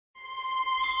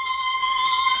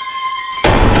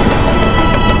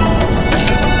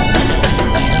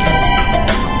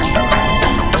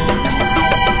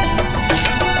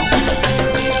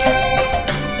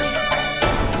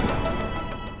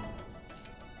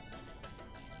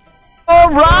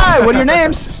All right, what are your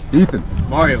names? Ethan.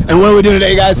 Mario. And what are we doing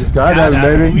today, guys? Skydiving,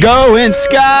 baby. Going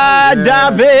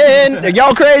skydiving. Are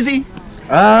y'all crazy?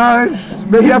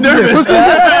 Maybe after this.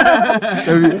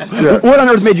 Yeah. What on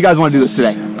earth made you guys want to do this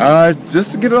today?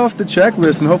 Just to get it off the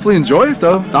checklist and hopefully enjoy it,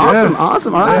 though. Awesome,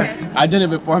 awesome. All right. I did it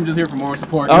before. I'm just here for more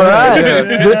support. All right. Is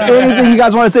there anything you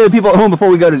guys want to say to people at home before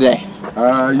we go today?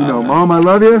 You know, Mom, I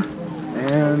love you.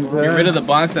 And get rid of the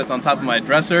box that's on top of my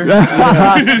dresser.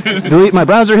 Delete my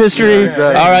browser history. Yeah,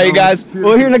 exactly. All right, you guys.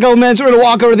 Well, here in a couple minutes, we're going to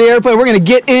walk over to the airplane. We're going to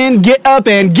get in, get up,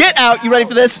 and get out. You ready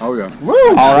for this? Oh, yeah. Woo.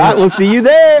 All right, we'll see you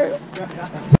there.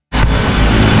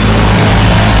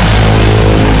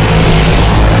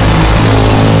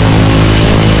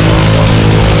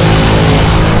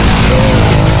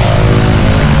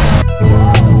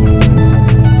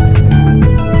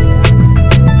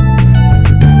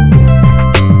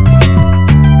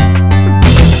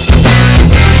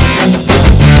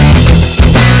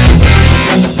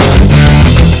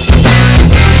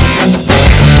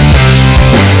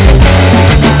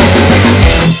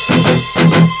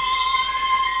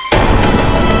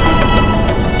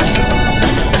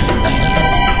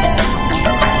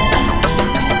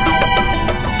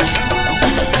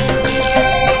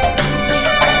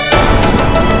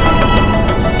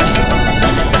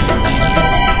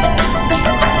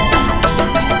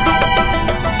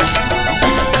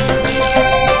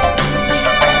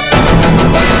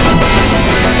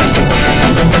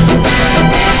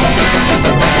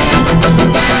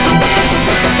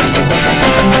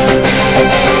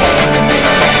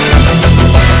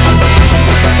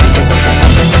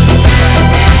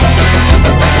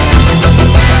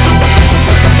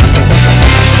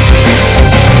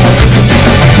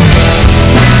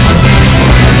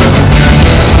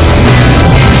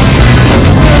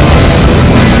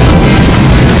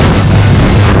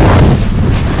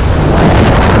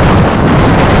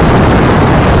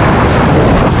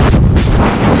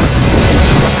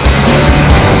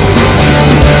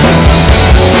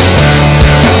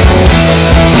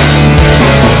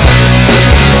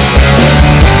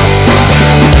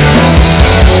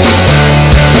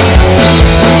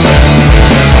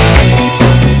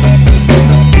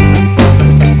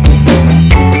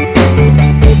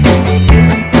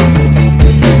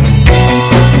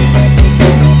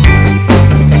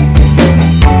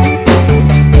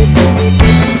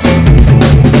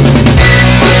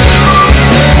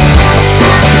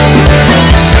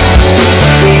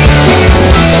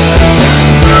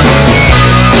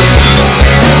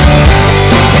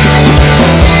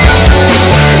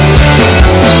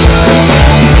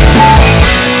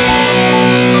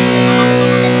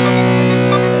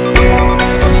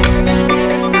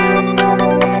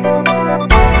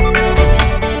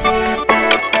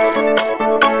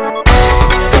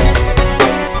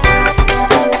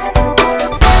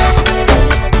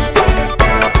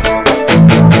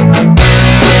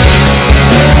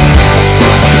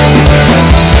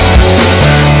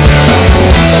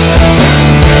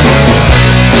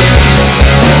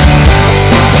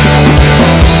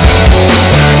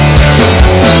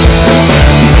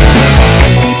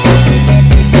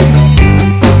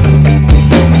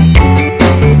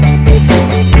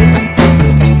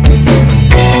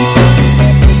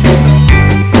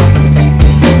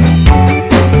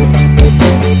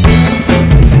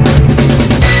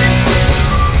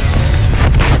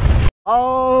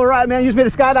 Man, you just made a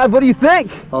skydive. What do you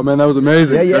think? Oh man, that was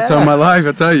amazing. Yeah. Best time of my life,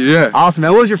 I tell you, yeah. Awesome,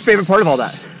 man. What was your favorite part of all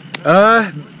that?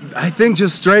 I think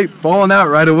just straight falling out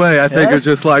right away. I think it's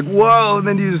just like, whoa, and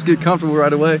then you just get comfortable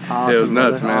right away. Awesome, it was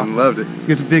nuts, brother. man. Awesome. Loved it.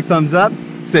 Give us a big thumbs up.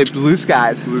 Say blue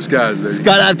skies. Blue skies, baby.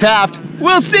 Skydive Taft.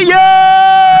 We'll see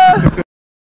ya!